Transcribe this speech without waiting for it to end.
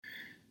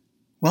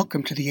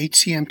Welcome to the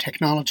HCM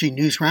Technology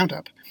News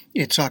Roundup.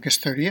 It's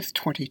August 30th,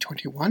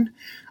 2021.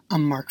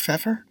 I'm Mark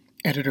Pfeffer,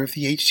 editor of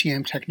the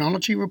HCM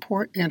Technology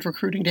Report and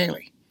Recruiting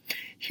Daily.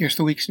 Here's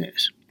the week's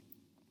news.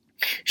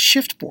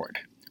 Shiftboard,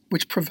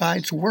 which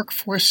provides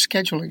workforce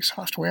scheduling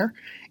software,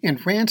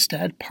 and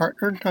Randstad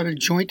partnered on a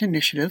joint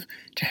initiative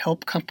to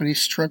help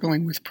companies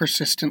struggling with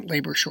persistent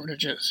labor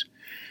shortages.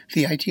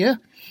 The idea?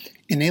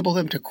 Enable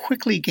them to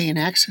quickly gain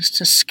access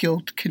to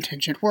skilled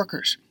contingent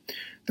workers.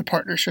 The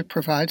partnership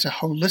provides a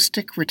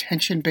holistic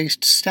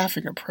retention-based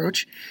staffing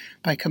approach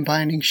by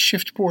combining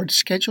Shiftboard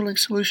scheduling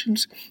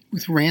solutions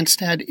with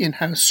Randstad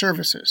in-house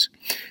services.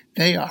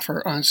 They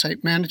offer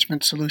on-site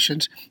management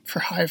solutions for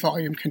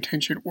high-volume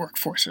contingent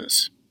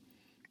workforces.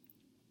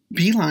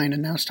 Beeline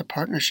announced a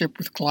partnership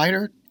with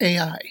Glider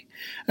AI,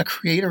 a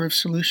creator of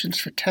solutions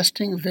for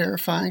testing,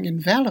 verifying, and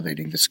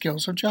validating the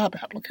skills of job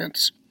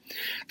applicants.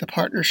 The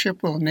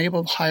partnership will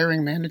enable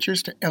hiring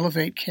managers to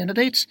elevate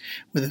candidates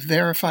with a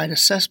verified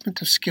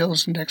assessment of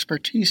skills and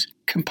expertise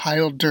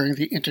compiled during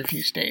the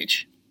interview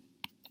stage.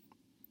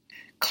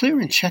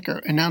 Clear and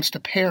Checker announced a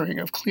pairing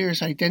of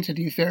Clear's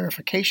identity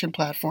verification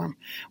platform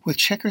with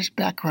Checker's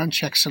background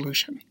check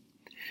solution.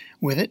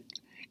 With it,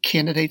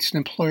 candidates and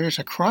employers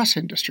across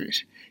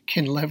industries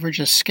can leverage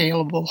a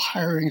scalable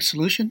hiring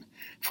solution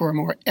for a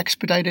more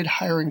expedited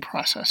hiring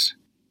process.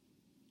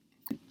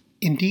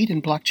 Indeed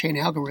and Blockchain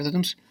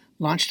Algorithms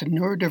launched a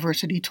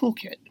neurodiversity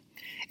toolkit.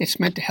 It's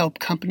meant to help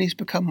companies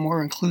become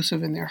more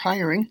inclusive in their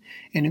hiring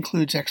and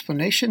includes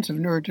explanations of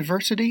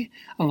neurodiversity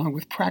along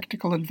with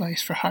practical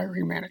advice for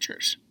hiring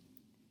managers.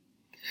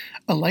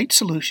 Alight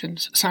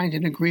Solutions signed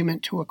an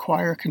agreement to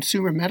acquire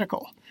Consumer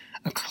Medical,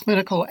 a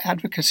clinical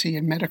advocacy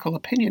and medical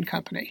opinion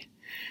company.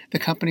 The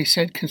company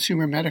said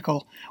Consumer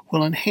Medical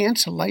will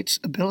enhance Alight's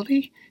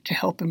ability to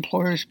help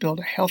employers build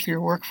a healthier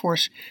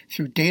workforce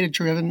through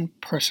data-driven,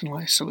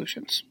 personalized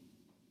solutions.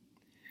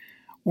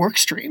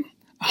 Workstream,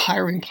 a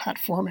hiring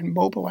platform and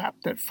mobile app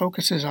that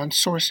focuses on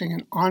sourcing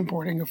and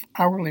onboarding of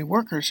hourly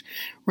workers,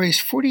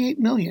 raised $48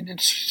 million in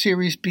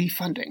Series B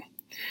funding.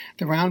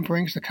 The round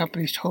brings the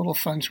company's total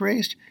funds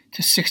raised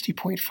to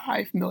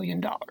 $60.5 million.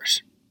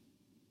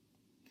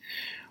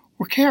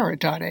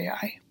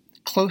 Workera.ai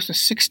closed a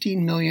 $16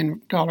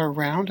 million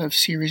round of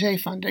Series A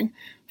funding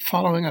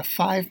following a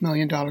 $5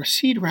 million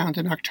seed round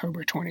in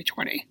October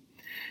 2020.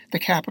 The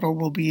capital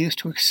will be used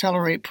to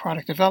accelerate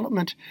product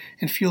development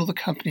and fuel the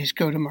company's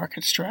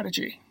go-to-market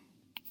strategy.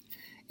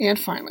 And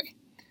finally,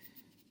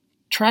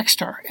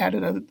 Trackstar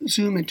added a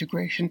Zoom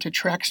integration to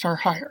Trackstar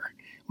Hire,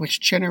 which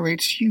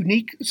generates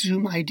unique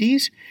Zoom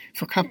IDs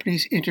for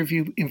companies'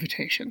 interview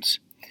invitations.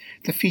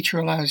 The feature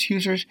allows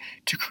users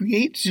to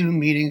create Zoom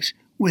meetings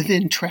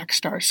within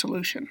Trackstar's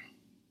solution.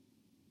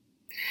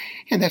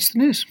 And that's the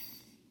news.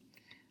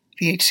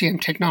 The HCM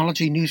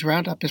Technology News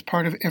Roundup is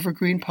part of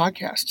Evergreen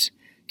Podcasts.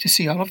 To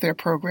see all of their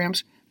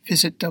programs,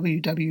 visit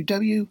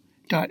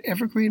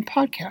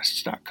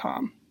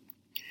www.evergreenpodcasts.com.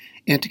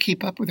 And to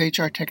keep up with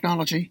HR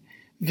technology,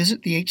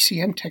 visit the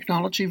HCM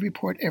Technology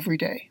Report every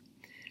day.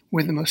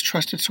 We're the most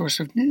trusted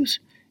source of news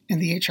in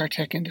the HR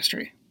tech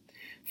industry.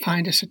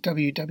 Find us at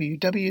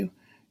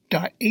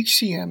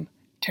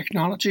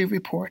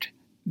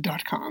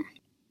www.hcmtechnologyreport.com.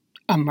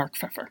 I'm Mark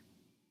Pfeffer.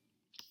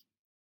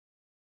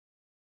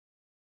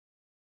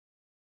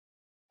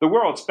 The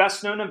world's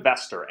best-known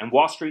investor and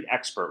Wall Street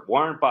expert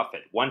Warren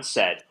Buffett once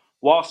said,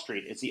 "Wall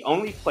Street is the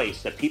only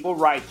place that people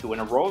ride to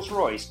in a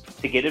Rolls-Royce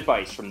to get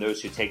advice from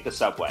those who take the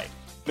subway."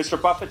 Mr.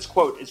 Buffett's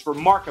quote is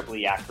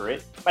remarkably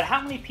accurate, but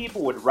how many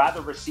people would rather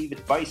receive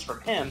advice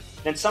from him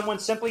than someone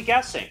simply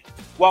guessing?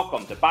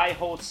 Welcome to Buy,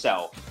 Hold,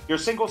 Sell, your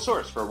single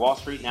source for Wall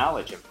Street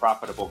knowledge and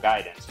profitable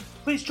guidance.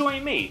 Please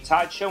join me,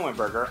 Todd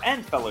Schoenberger,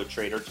 and fellow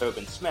trader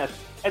Tobin Smith,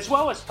 as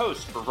well as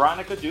host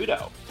Veronica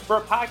Dudo, for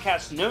a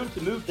podcast known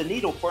to move the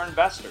needle for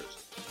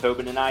investors.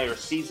 Tobin and I are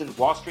seasoned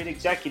Wall Street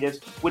executives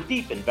with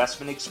deep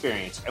investment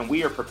experience, and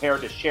we are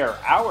prepared to share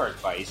our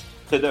advice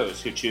to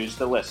those who choose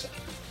to listen.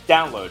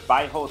 Download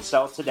Buy, Hold,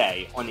 Sell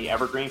today on the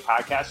Evergreen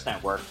Podcast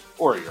Network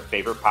or your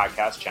favorite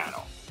podcast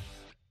channel.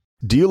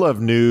 Do you love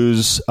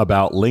news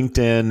about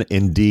LinkedIn,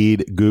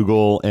 Indeed,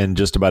 Google, and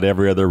just about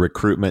every other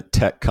recruitment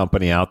tech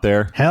company out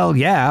there? Hell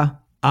yeah.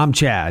 I'm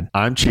Chad.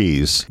 I'm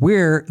Cheese.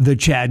 We're the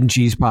Chad and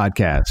Cheese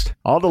Podcast.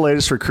 All the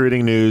latest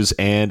recruiting news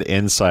and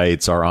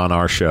insights are on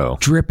our show.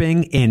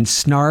 Dripping in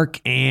snark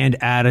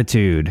and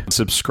attitude.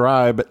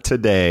 Subscribe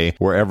today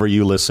wherever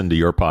you listen to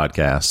your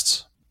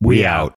podcasts. We out.